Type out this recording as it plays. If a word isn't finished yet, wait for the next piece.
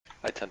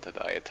I tend to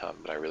die a ton,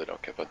 but I really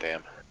don't give a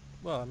damn.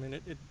 Well, I mean,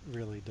 it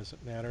really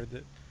doesn't matter.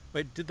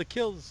 Wait, did the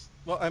kills...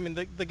 Well, I mean,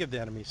 they give the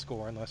enemy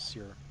score unless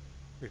you're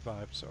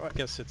revived, so I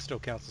guess it still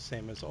counts the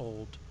same as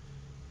old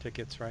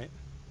tickets, right?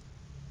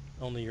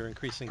 Only you're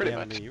increasing Pretty the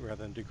much. enemy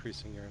rather than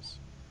decreasing yours.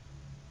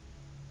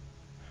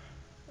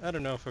 I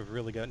don't know if I've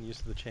really gotten used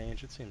to the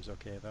change. It seems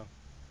okay, though.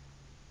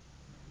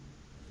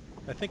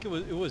 I think it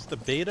was the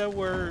beta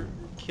where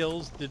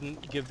kills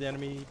didn't give the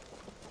enemy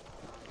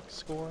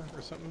score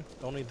or something?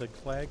 Only the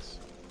flags?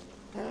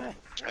 I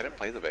didn't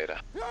play the beta.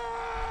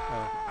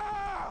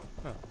 Oh.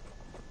 Huh.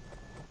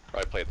 Or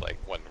I played like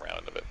one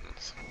round of it.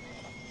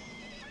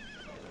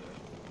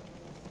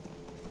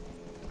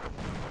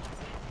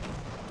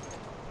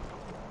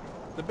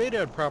 The beta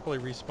had properly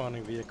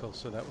respawning vehicles,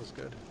 so that was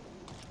good.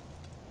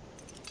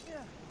 There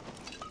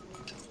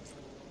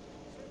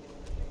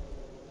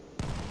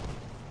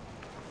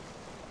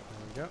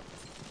we go.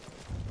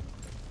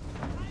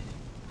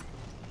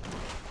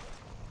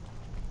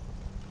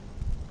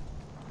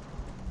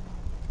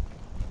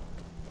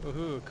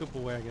 Woohoo, a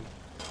Koopa wagon.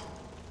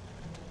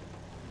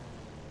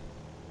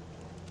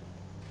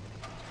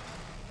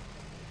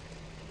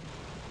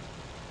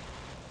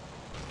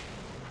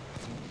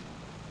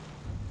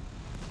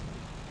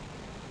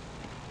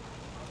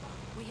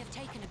 We have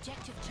taken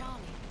objective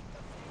Charlie.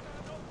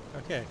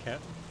 Okay, I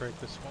can't break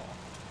this wall.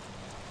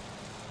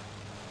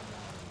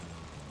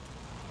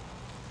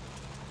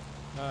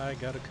 I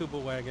got a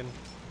Koopa wagon.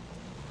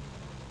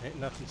 Ain't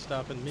nothing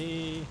stopping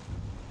me.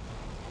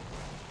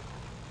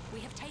 We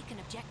have taken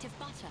objective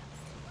Butter.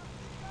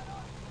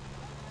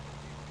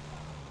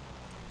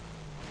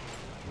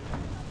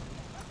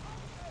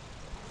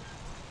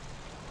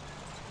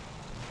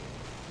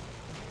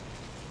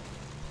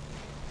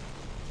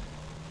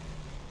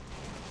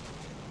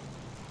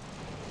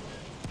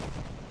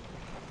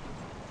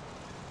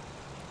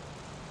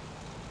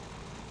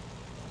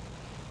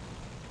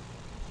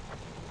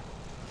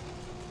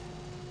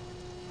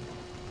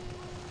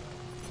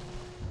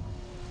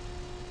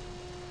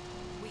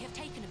 We have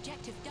taken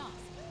objective Duff.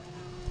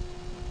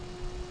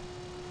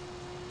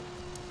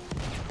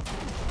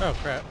 Oh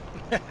crap.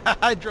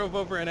 I drove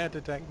over an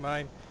anti-tank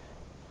mine.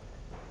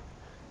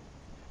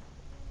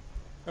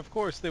 Of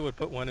course they would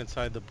put one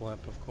inside the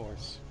blimp, of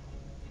course.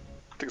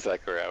 That's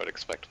exactly where I would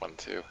expect one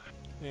too.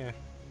 Yeah.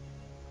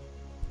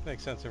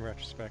 Makes sense in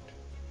retrospect.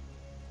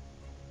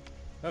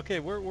 Okay,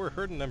 we're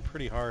hurting them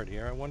pretty hard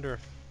here. I wonder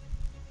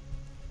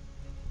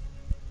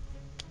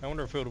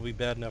if it'll be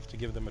bad enough to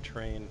give them a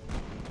train.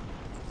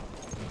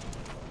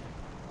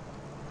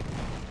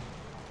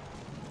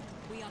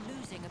 We are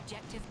losing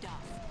objective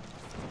Duff.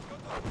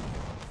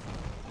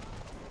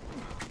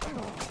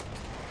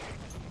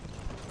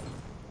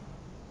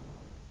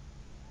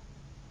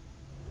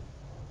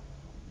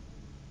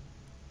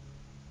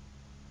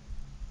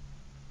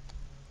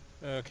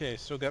 Okay,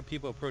 still got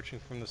people approaching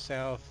from the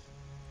south.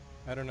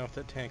 I don't know if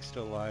that tank's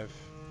still alive.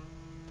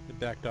 It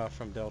backed off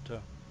from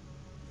Delta.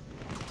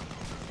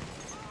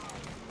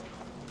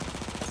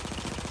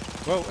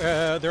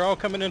 Whoa, they're all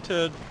coming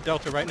into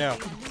Delta right now.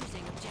 We are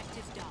losing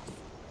objective Duff.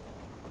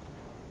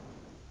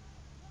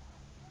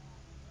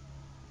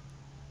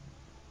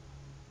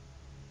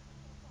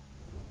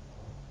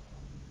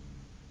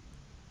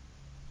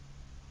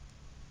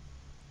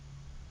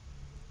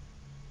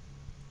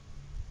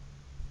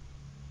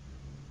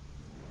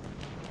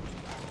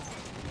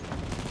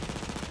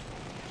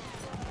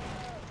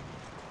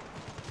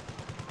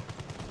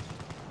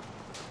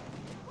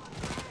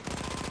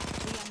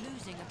 We are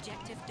losing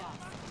objective Duff.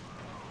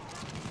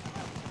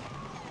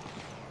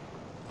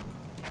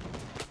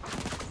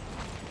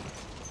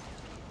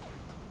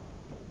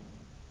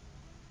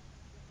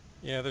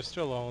 Yeah, they're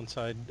still all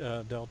inside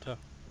Delta.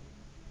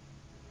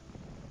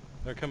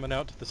 They're coming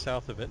out to the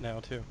south of it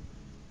now, too.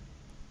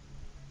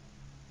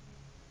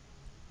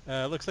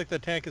 Looks like the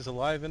tank is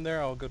alive in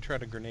there. I'll go try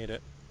to grenade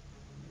it.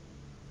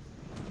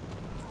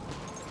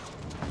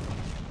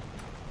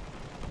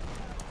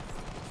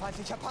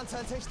 Feindlicher Panzer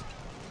in Sicht.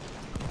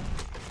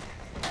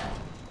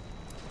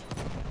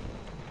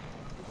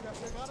 Ich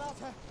werfe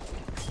Granate.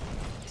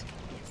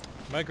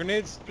 My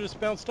grenades just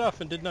bounced off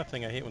and did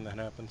nothing. I hate when that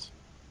happens.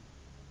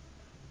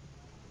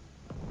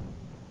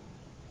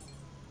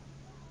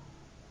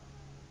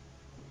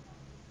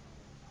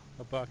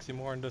 Hope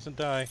Oxymoron doesn't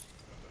die.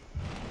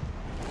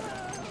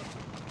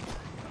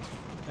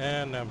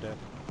 And now I'm dead.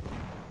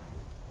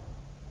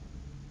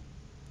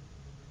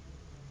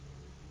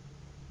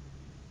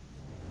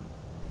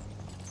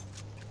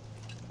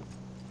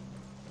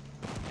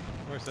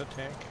 Where's that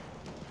tank?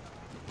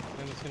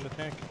 Anyone seen the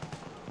tank?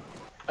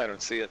 I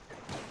don't see it.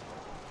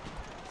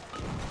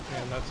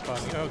 Yeah, I'm not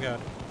spotting. Oh god.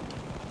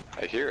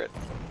 I hear it.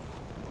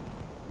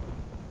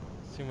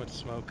 Too much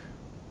smoke.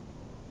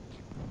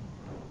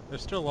 They're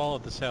still all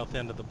at the south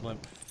end of the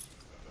blimp.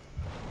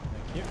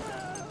 Thank you.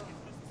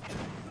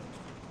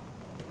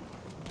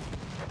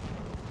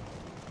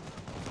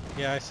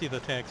 Yeah, I see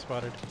the tank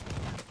spotted.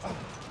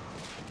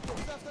 Ich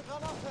werfe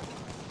Granate.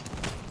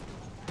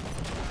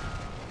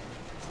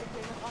 Schick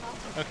dir eine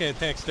Granate. Okay, the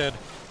tank's dead.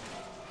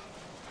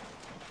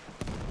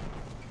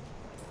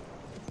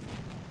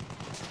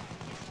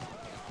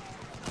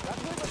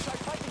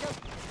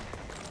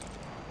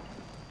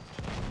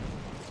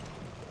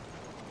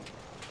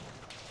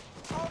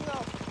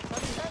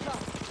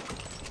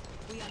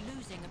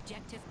 losing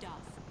objective Duff.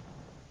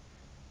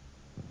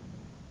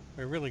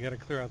 We really got to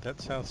clear out that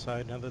south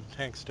side now that the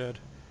tank's dead.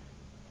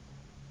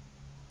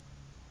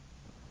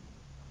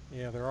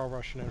 Yeah, they're all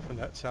rushing in from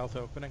that south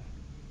opening.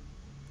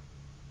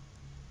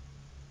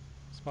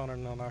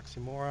 Spawning on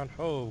Oxymoron.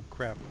 Oh,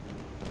 crap.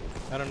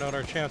 I don't know what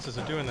our chances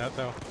of doing that,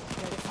 though. Ich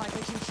werde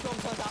feindlichen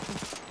Sturmsoldaten.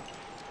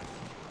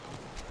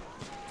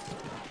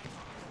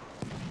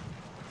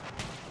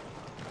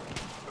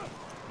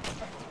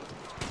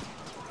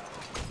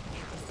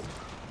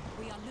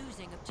 We are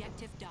losing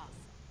objective Duff.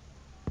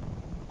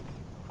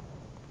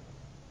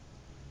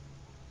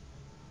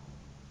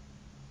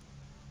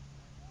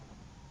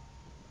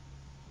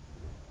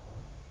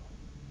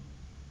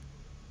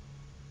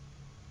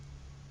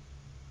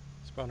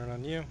 Spawning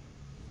on you.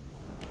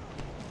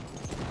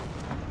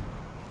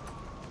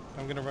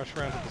 I'm gonna rush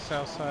around to the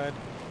south side.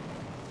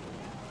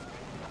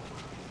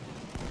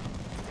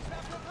 Ich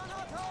werfe eine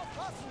Granate,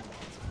 aufpassen!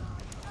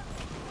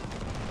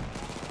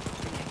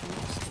 We have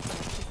lost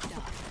objective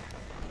Duff.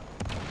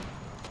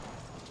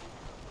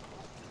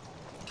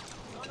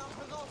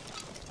 Granate raus!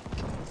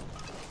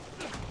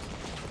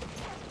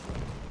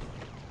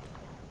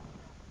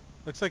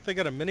 Looks like they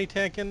got a mini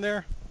tank in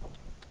there.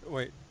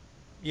 Wait,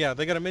 yeah,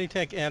 they got a mini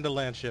tank and a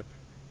land ship.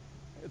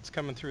 It's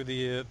coming through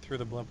the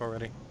blimp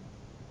already.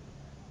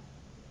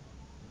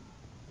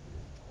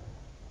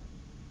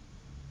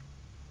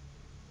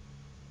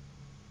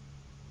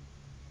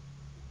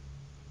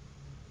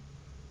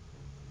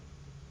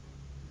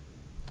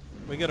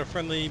 We got a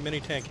friendly mini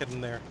tank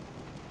hidden there.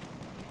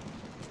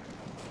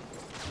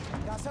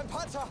 Das ist ein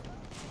Panzer!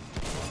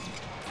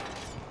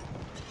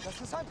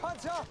 Das ist ein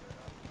Panzer!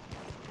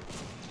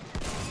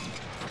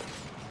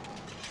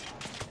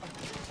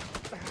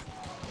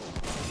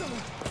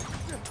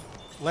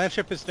 Land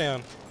ship is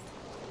down.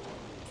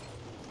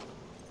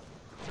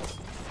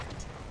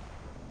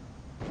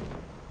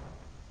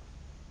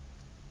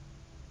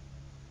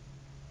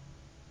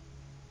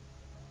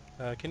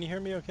 Can you hear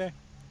me okay?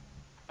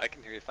 I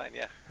can hear you fine,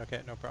 yeah.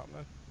 Okay, no problem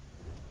then.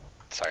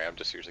 Sorry, I'm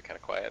just usually kind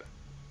of quiet.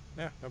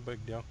 Yeah, no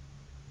big deal.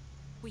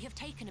 We have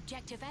taken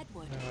objective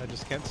Edward. I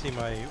just can't see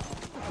my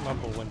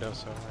mumble window,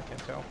 so I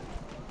can't tell.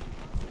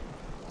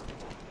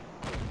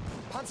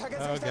 Panzer Oh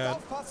gesichtet,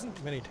 god, aufpassen!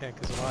 mini tank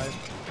is alive.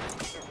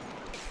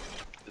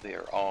 They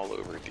are all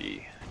over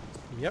D.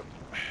 Yep.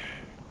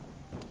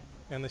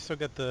 And they still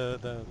got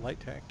the light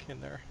tank in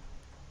there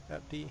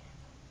at D.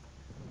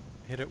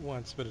 Hit it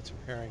once, but it's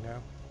repairing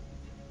now.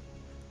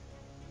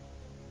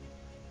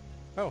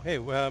 Oh, hey,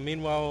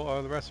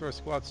 meanwhile, the rest of our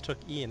squads took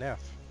E and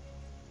F.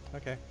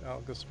 Okay,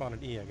 I'll go spawn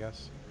at E, I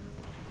guess.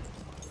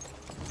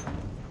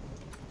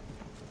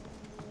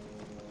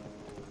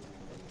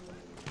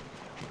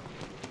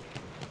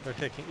 They're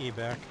taking E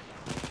back.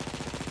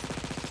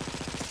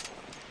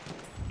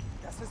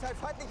 Das ist ein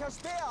feindlicher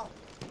Speer!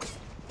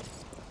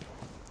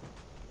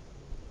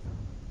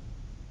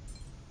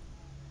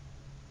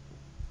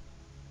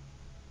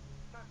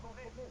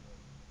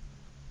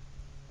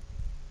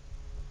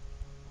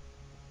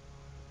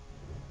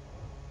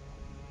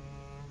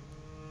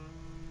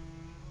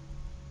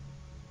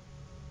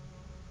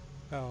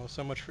 Oh,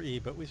 so much for E,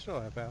 but we still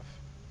have F.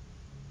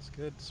 It's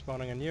good.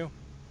 Spawning on you.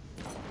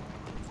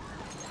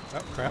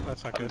 Oh crap,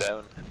 that's not I'm good.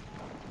 down.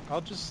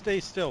 I'll just stay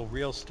still,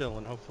 real still,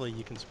 and hopefully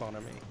you can spawn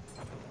on me.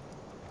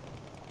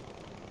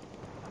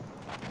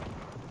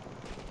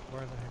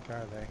 Where the heck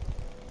are they?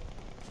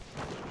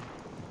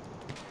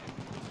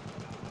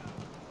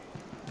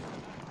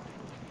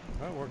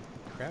 Oh, we're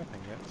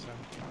crapping it, so...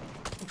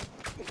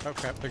 Oh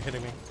crap, they're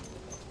hitting me.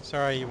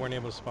 Sorry you weren't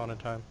able to spawn in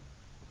time.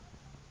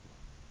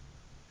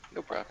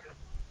 No problem.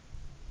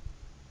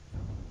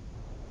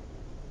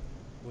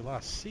 We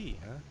lost C,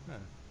 huh? Huh.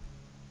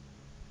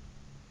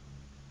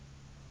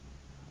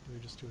 Do we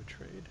just do a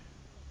trade?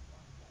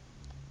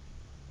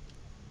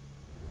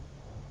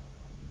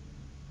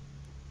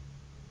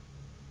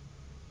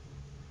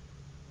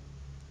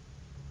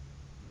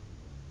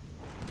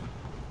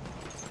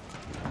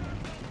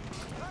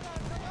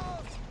 Granate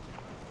raus!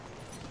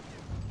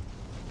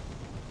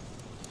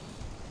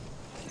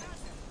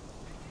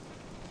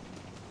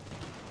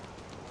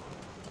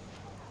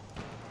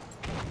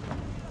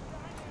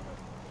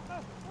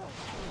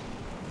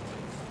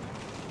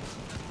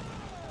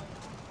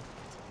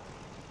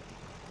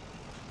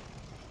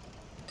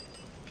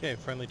 Okay,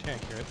 friendly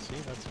tank here at C,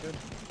 that's good.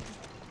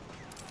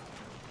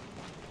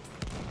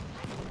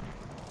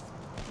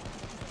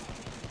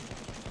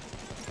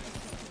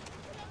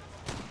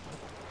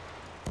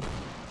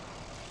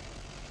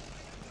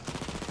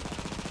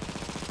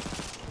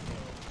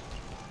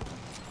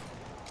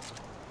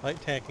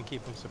 Light tank can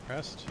keep them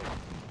suppressed.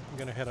 I'm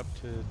gonna head up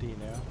to D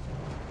now.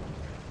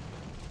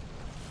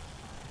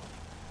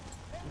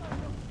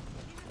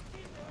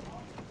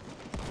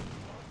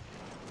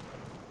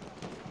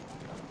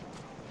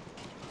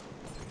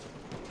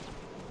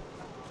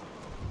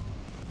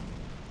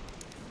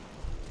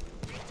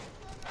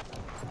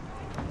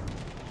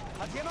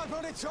 Hat jemand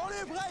Munition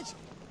übrig?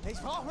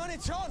 Ich brauche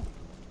Munition!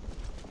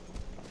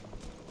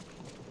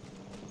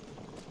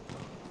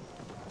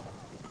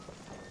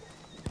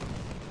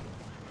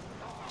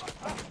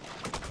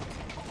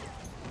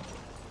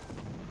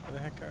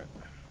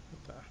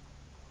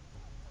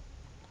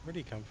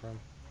 Where'd he come from?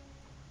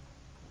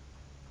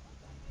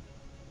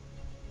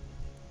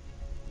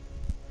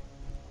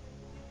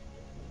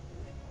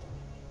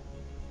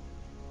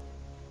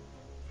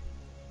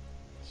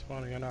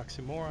 Spawning an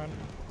oxymoron.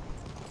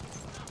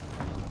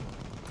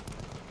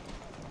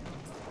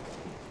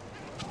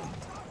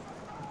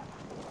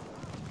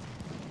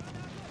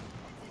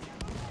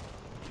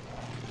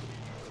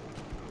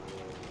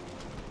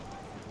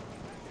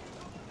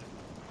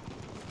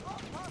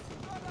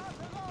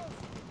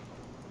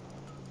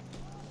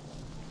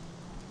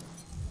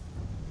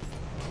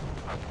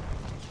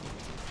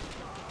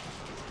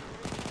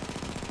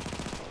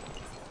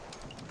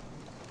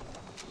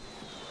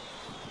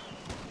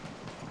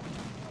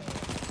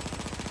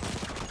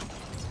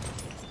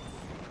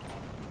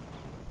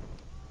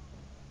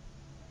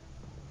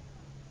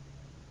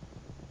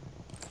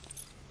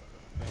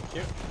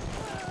 Thank you.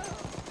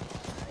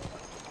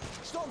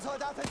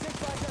 Sturmsoldat in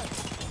Sichtweite!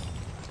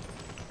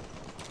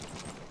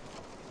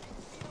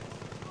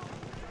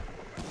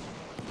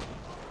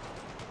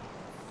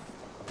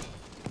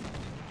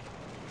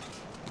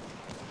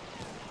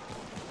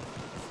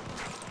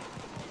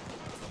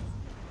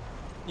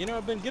 You know,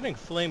 I've been getting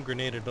flame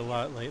grenaded a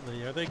lot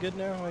lately. Are they good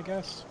now, I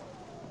guess?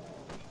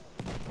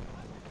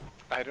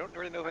 I don't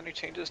really know of any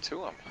changes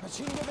to them.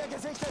 Maschinengewehr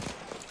gesichtet!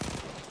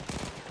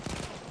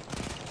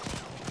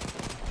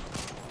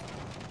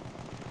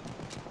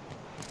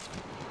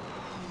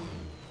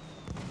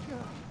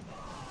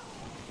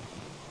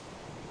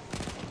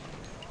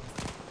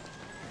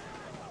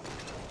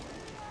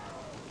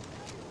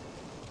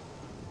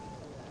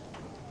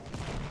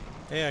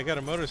 Hey, I got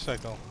a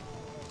motorcycle.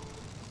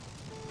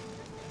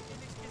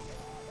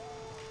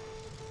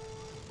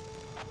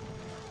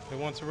 Who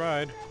wants a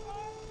ride?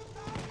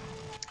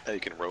 You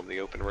can roam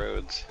the open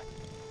roads.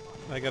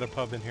 I got a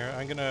pub in here.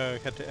 I'm gonna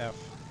head to F.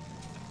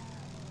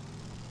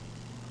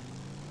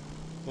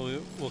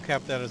 We'll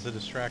cap that as a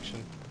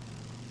distraction.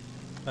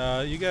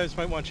 You guys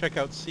might want to check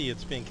out C.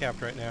 It's being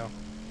capped right now.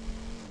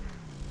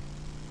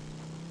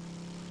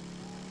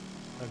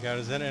 Oh god,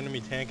 is that an enemy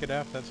tank at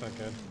F? That's not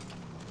good.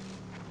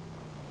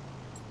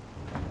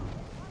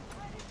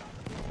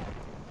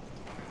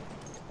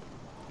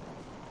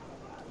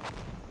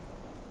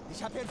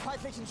 Ich habe hier einen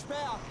feindlichen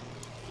Speer!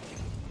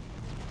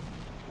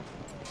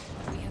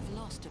 We have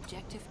lost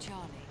objective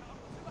Charlie.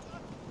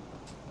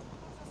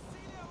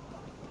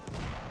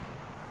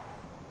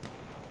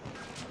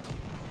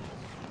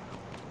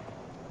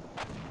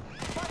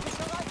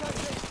 Feindlicher Reiter in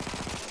Sicht!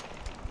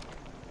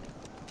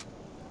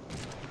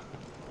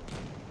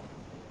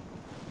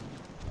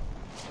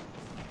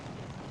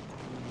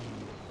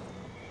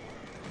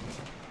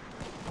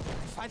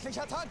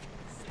 Feindlicher Tank!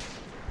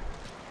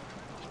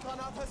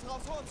 Granate ist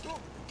raus, vor uns, du!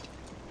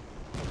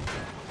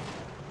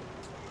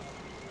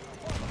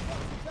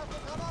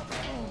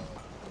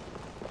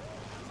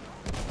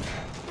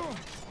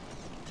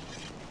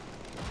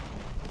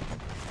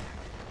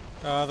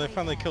 They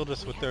finally killed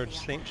us with their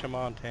Saint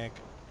Chamon tank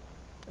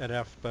at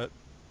F, but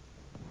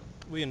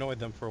we annoyed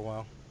them for a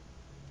while.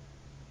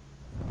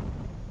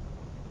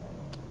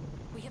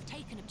 We have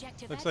taken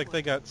objective Looks like they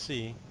Edward. got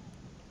C.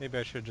 Maybe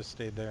I should have just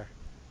stayed there.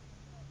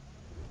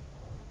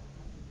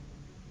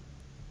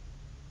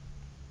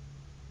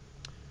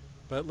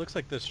 But it looks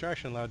like the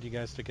distraction allowed you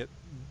guys to get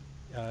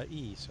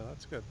E, so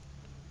that's good.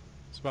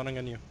 Spawning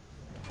on you.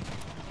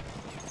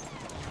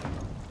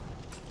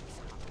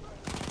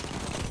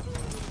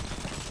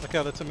 Look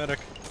out, that's a medic.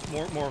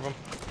 More of them.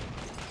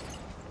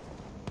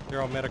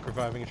 They're all medic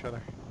reviving each other.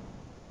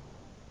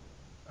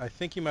 I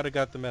think you might have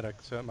got the medic,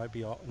 so it might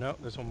be all. No,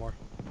 there's one more.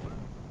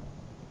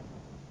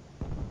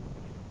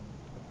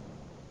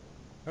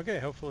 Okay,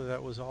 hopefully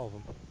that was all of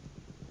them.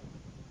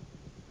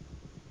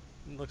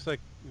 It looks like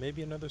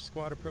maybe another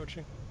squad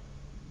approaching.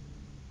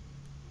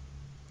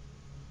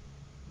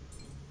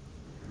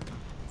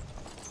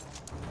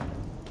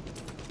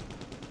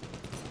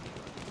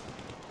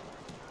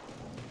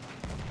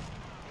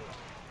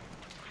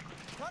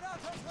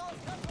 Granate ist raus,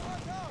 Kämpfe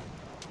runter!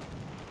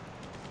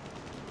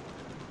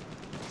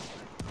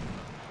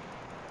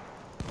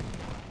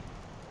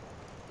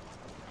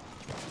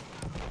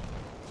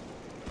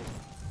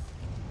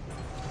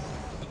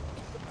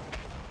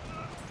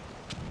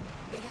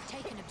 We have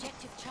taken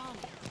objective Charlie.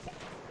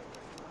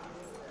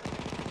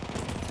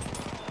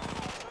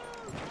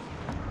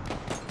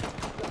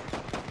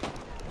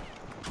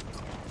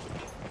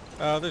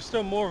 There's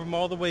still more of them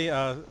all the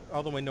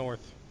way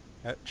north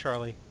at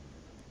Charlie.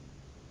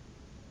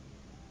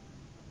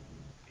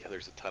 Yeah,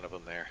 there's a ton of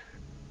them there.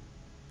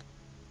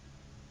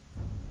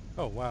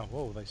 Oh wow,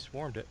 whoa, they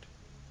swarmed it.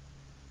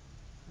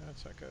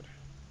 That's not good.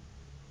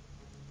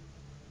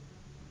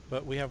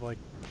 But we have like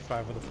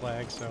 5 of the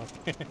flags, so...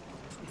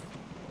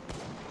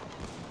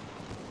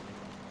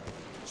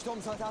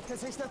 Sturmsoldat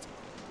gesichtet!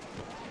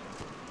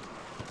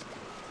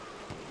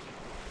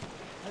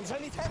 Ein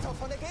Sanitäter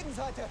von der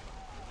Gegenseite!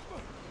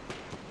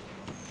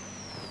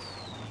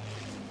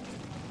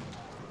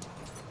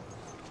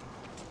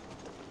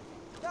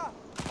 Da!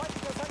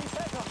 Feindlicher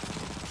Sanitäter!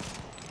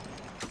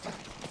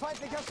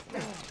 Feindlicher...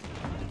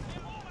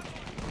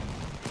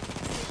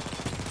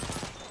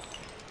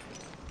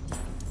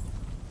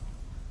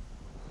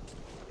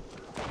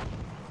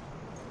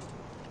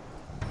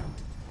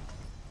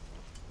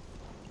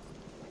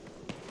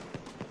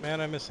 Man,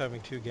 I miss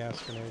having 2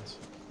 gas grenades.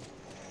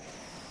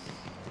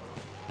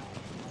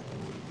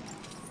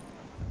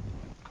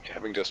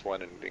 Having just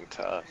one and needing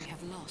We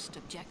have lost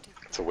objective.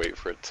 to wait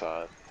for it to,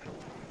 I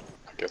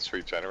guess,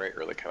 regenerate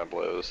really kind of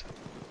blows.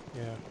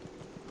 Yeah.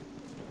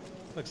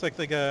 Looks like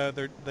they got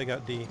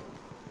D.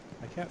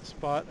 I can't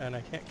spot and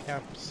I can't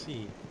cap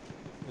C.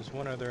 There's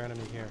one other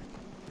enemy here.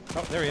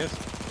 Oh, there he is.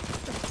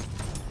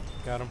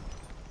 Got him.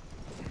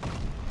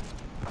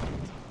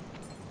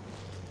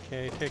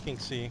 Okay, taking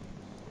C.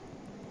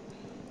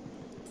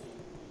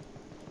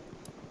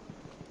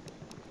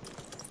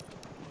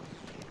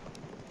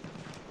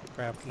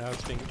 Crap, now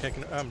it's being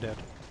taken. I'm dead.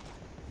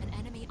 An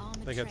enemy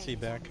armored They got train C is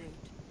en back. route.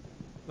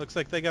 Looks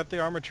like they got the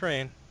armored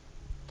train.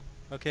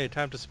 Okay,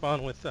 time to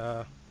spawn with,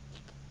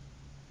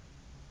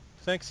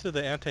 thanks to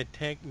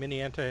the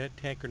mini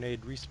anti-tank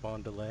grenade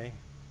respawn delay,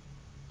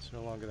 it's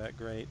no longer that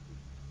great.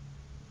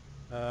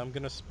 I'm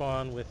gonna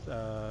spawn with,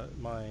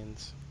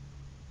 mines.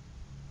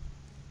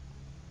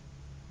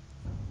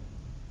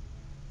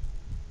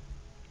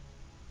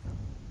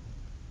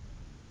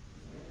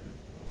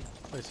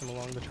 Place them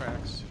along the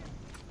tracks.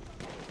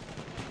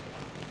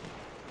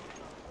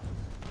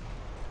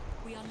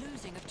 We are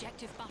losing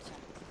objective butter.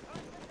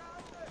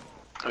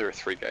 There were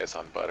 3 guys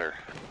on butter.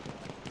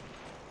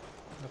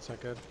 That's not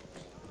good.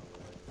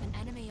 An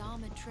enemy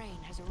armored train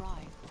has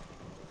arrived.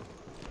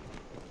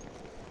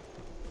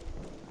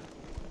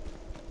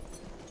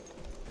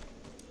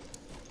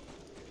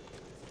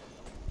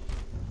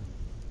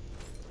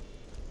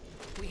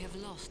 We have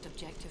lost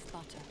objective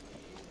butter.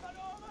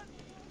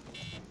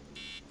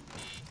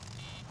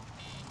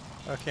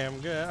 Okay,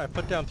 I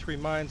put down 3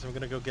 mines. I'm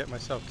gonna go get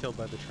myself killed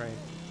by the train.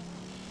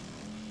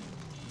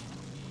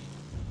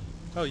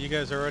 Oh, you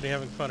guys are already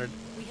having fun.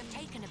 We have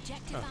taken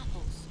objective Oh.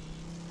 apples.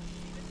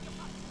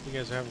 You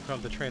guys are having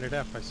fun with the train at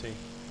F, I see.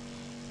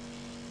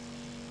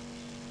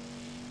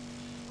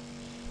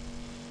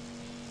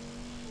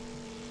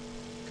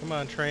 Come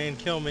on, train,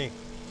 kill me.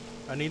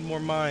 I need more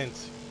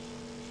mines.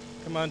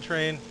 Come on,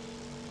 train.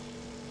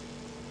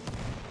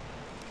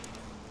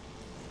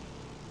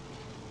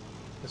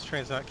 This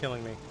train's not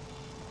killing me.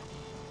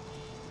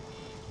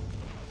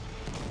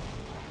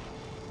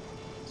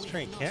 This We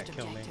train have can't lost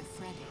kill me. objective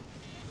Freddy.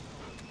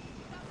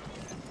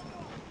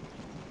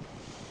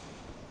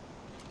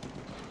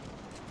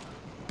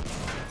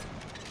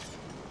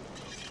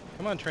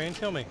 Come on, train,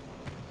 kill me.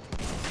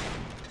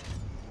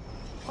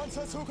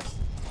 Panzerzug!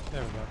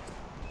 There we go.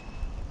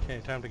 Okay,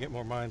 time to get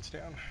more mines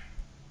down.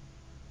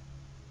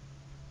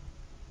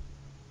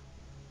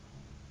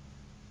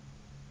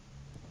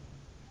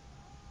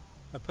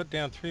 I put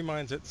down 3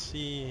 mines at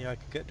C. I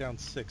could get down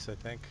 6, I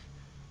think.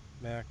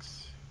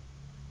 Max.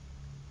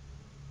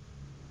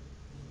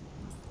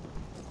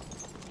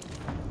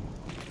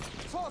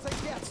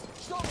 Vorsicht jetzt!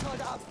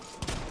 Sturmsoldat!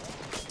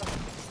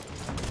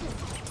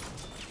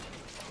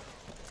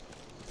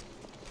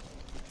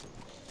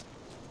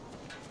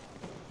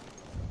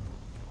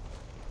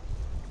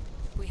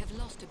 We have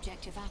lost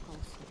objective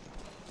apples.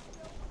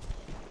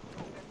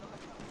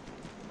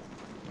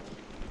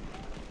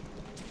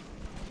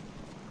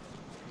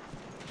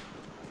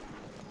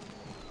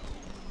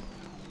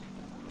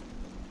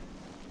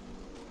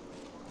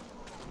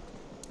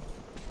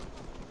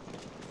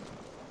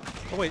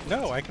 Oh wait,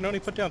 no, I can only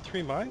put down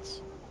 3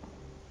 mines?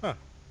 Huh.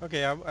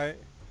 Okay, I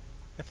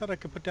thought I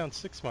could put down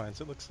 6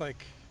 mines. It looks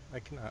like I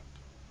cannot.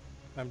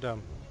 I'm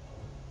dumb.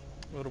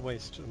 What a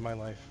waste of my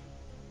life.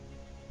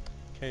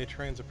 Okay,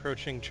 train's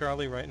approaching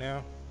Charlie right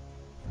now.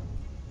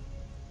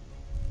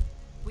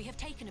 We have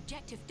taken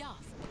objective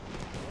Duff.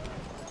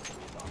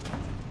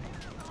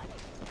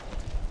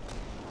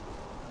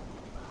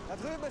 Da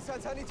drüben ist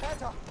ein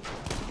Sanitäter!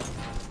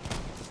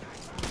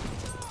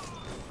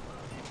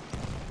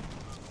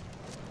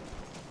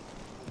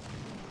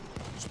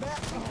 Sperr!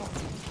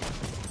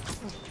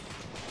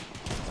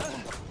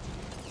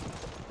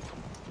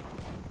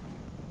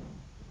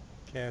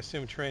 Okay, I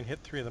assume train hit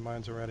 3 of the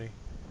mines already.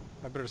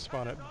 I better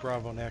spawn at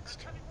Bravo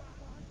next.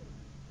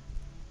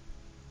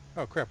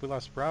 Oh crap, we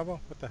lost Bravo?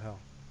 What the hell?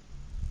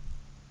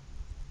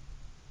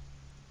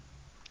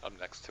 I'm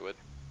next to it.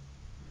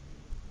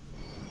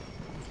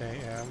 Okay,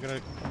 yeah, I'm gonna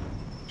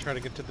try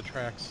to get to the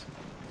tracks.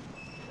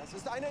 Das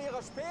ist einer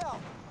ihrer Speer!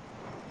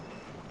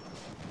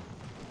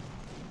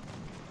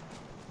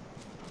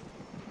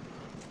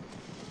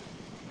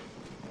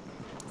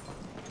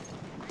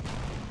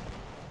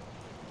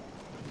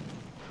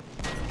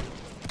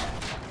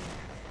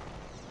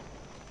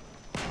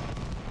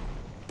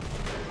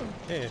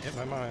 Okay, it hit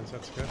my mines,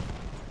 that's good.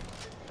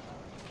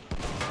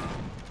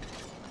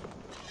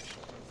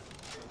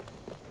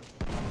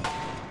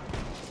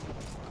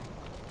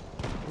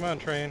 Come on,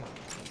 train.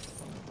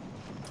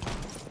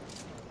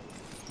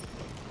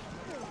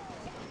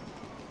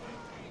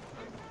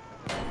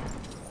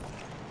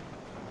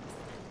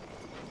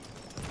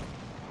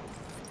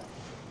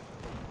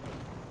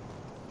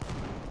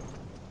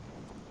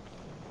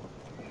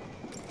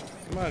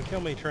 Come on,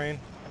 kill me, train.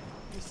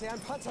 Ich sehe ein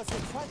Panzerzug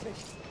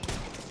feindlich!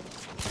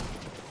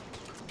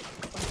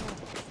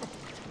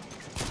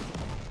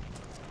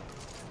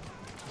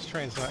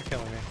 train's not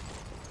killing me.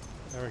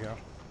 There we go.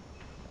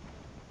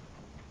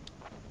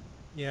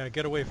 Yeah,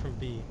 get away from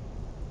B.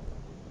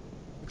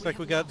 Looks like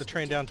we got the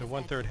train down to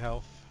 1/3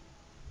 health.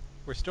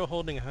 We're still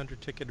holding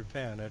 100 ticket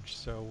advantage,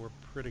 so we're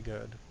pretty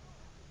good.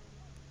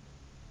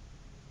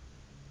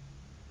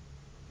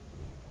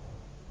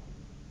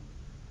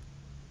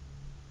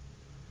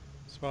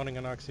 Spawning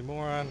an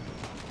oxymoron.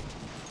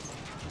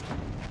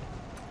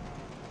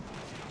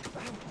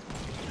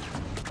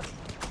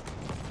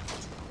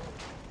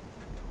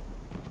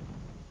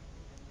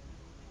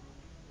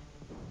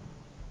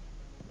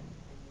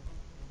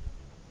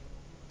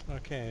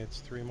 Okay, it's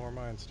 3 more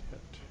mines to hit.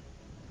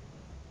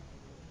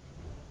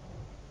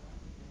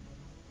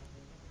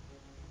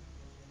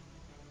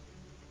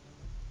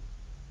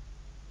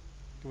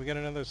 We got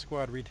another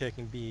squad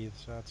retaking B,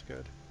 so that's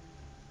good.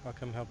 I'll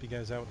come help you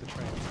guys out with the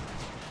train.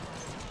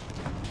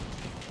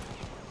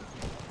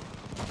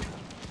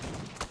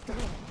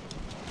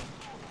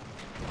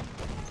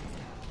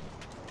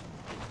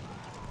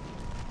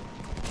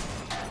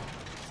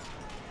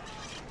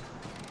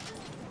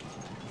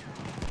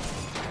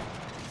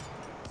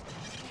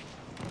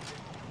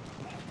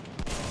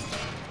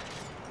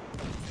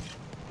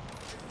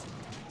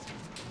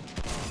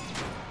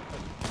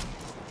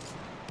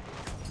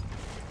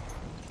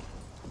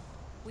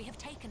 We have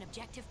taken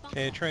objective butter.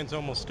 Okay, train's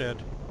almost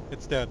dead.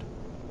 It's dead.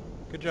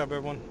 Good job,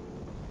 everyone.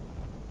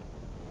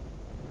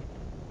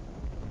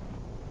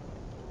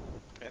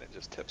 And it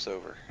just tips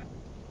over.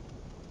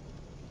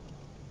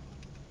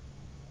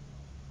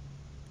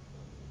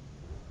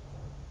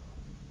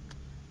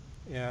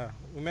 Yeah,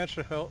 we managed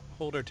to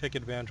hold our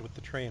ticket advantage with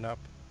the train up,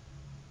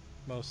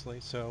 mostly,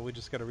 so we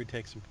just got to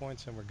retake some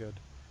points and we're good.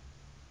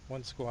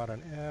 1 squad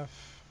on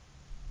F.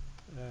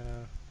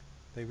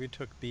 They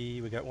retook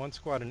B. We got 1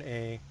 squad in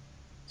A,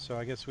 so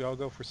I guess we all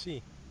go for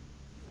C.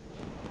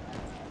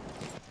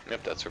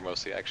 Yep, that's where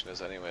most of the action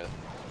is anyway.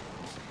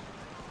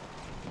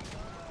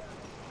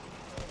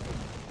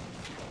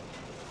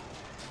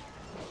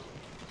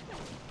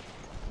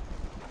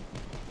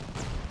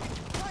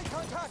 Kein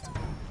Kontakt!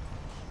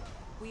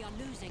 We are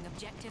losing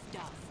objective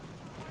Duff.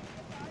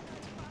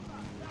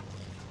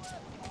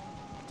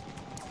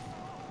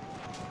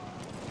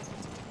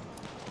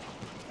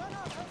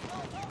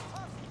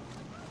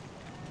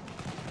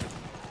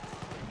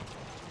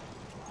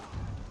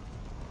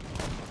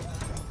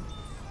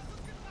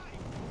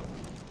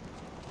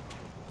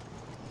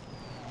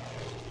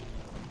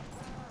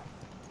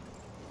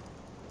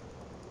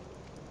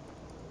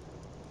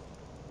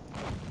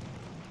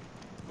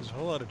 There's a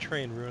whole lot of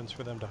train ruins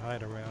for them to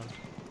hide around.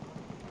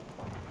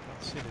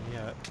 Don't see them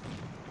yet.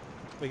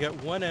 We got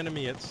 1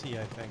 enemy at C,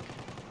 I think.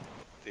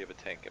 They have a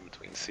tank in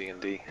between C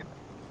and D.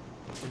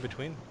 In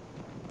between?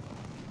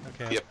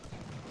 Okay.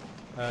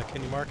 Yep.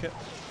 Can you mark it?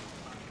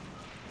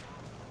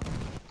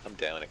 I'm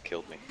down, it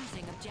killed me.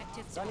 Losing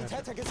objective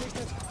Sanitäter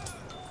gesichtet!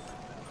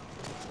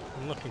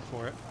 I'm looking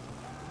for it.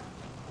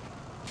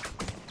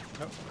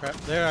 Oh, crap.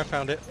 There, I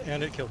found it,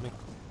 and it killed me.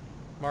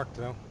 Marked,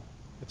 though.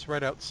 It's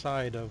right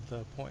outside of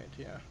the point,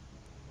 yeah.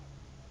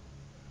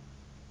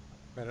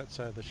 Right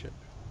outside the ship.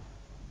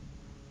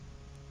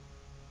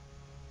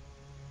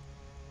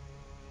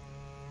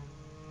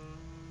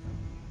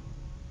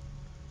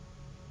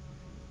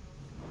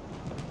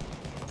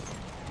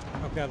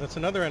 Okay, that's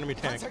another enemy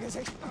tank. Panzer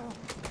gesichtet!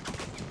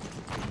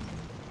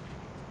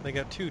 They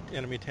got 2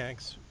 enemy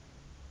tanks.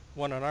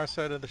 One on our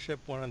side of the ship,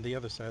 one on the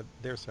other side,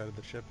 their side of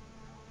the ship.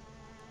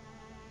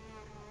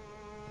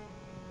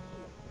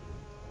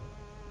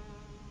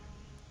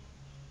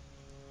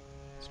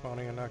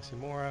 Spawning an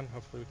oxymoron.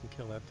 Hopefully we can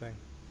kill that thing.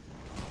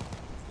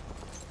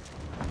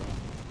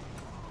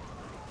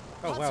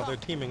 Oh wow, they're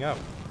teaming up.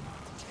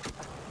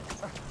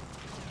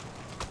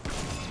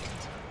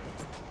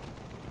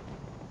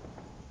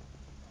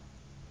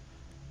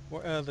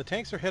 Well, the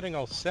tanks are heading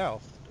all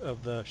south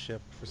of the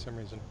ship for some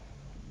reason.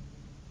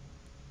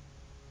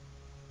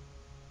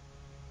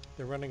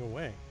 They're running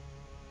away.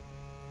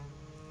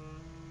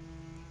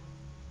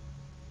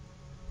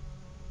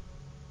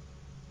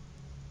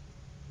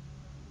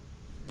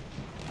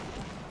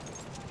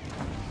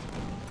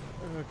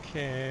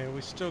 Okay,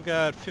 we still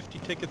got 50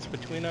 tickets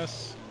between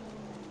us.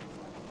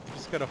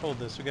 Just gotta hold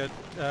this. We got.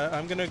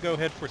 I'm gonna go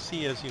ahead for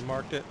C as you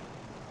marked it.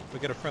 We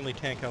got a friendly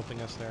tank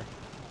helping us there.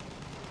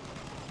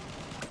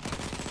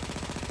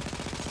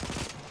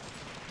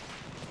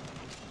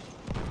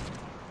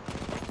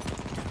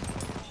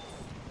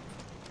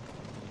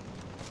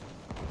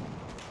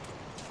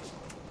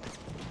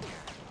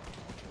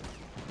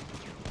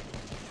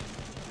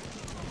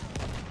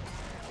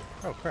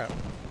 Oh crap.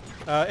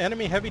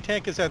 Enemy heavy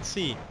tank is at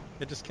C.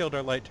 It just killed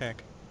our light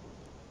tank.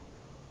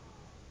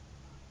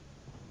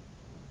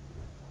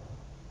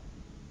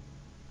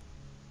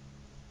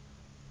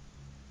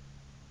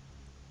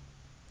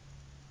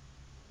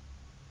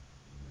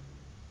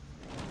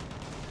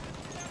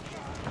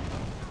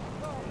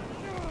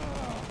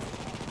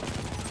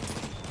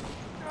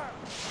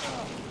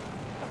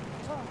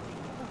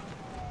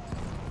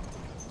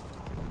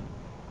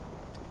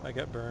 I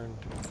got burned.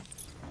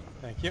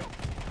 Thank you.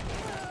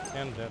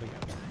 And dead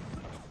again.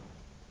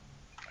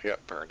 I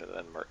got burned and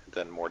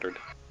then mortared.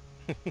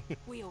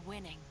 We are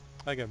winning.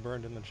 I got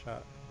burned and then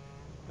shot.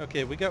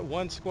 Okay, we got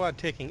one squad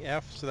taking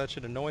F, so that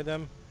should annoy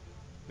them.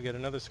 We got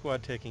another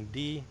squad taking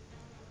D,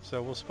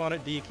 so we'll spawn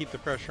at D, keep the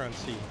pressure on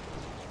C.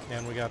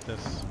 And we got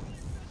this.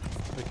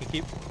 We can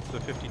keep the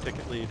 50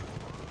 ticket lead.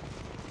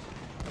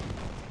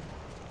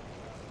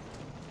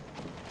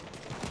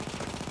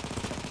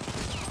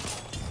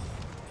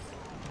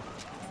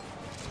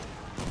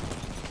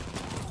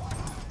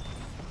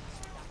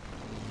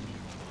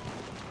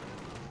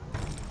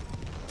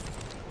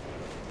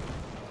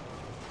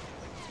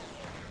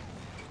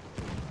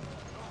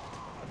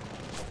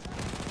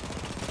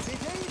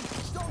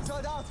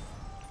 Sturmsoldat!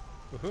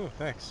 Woohoo,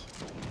 thanks.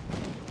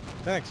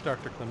 Thanks,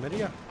 Dr.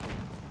 Chlamydia.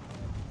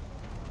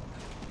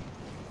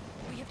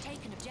 We have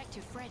taken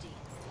objective Freddy.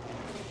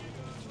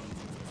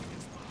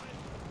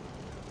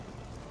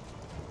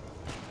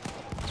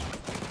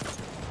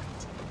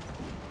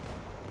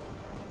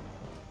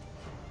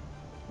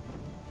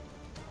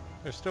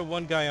 There's still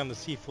one guy on the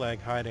C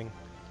flag hiding.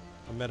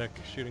 A medic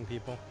shooting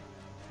people.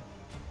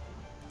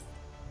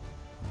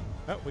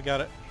 Oh, we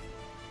got it.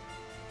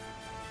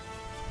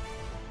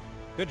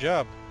 Good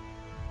job.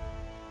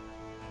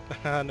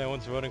 No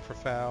one's voting for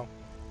foul.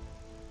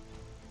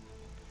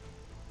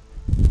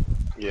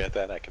 Yeah,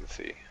 that I can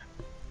see.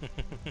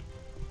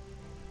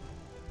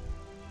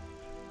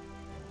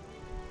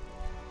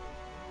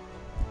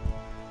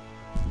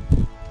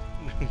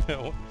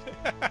 No.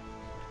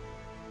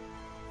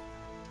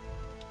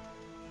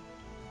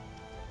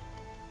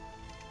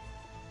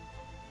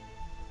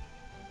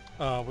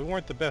 We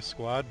weren't the best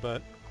squad,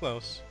 but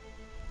close.